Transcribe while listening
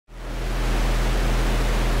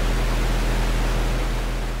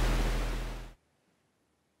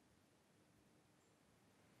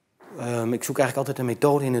Ik zoek eigenlijk altijd een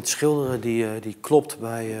methode in het schilderen die klopt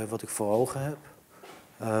bij wat ik voor ogen heb.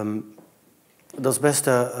 Dat is best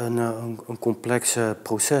een complex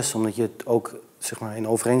proces, omdat je het ook zeg maar, in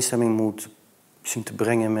overeenstemming moet zien te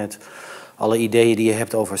brengen met alle ideeën die je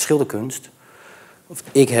hebt over schilderkunst. Of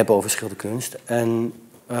ik heb over schilderkunst. En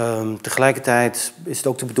tegelijkertijd is het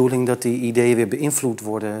ook de bedoeling dat die ideeën weer beïnvloed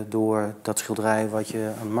worden door dat schilderij wat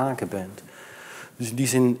je aan het maken bent. Dus in die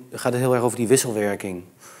zin gaat het heel erg over die wisselwerking.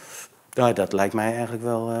 Nou, dat lijkt mij eigenlijk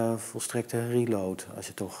wel volstrekte reload, als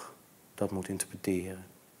je toch dat moet interpreteren.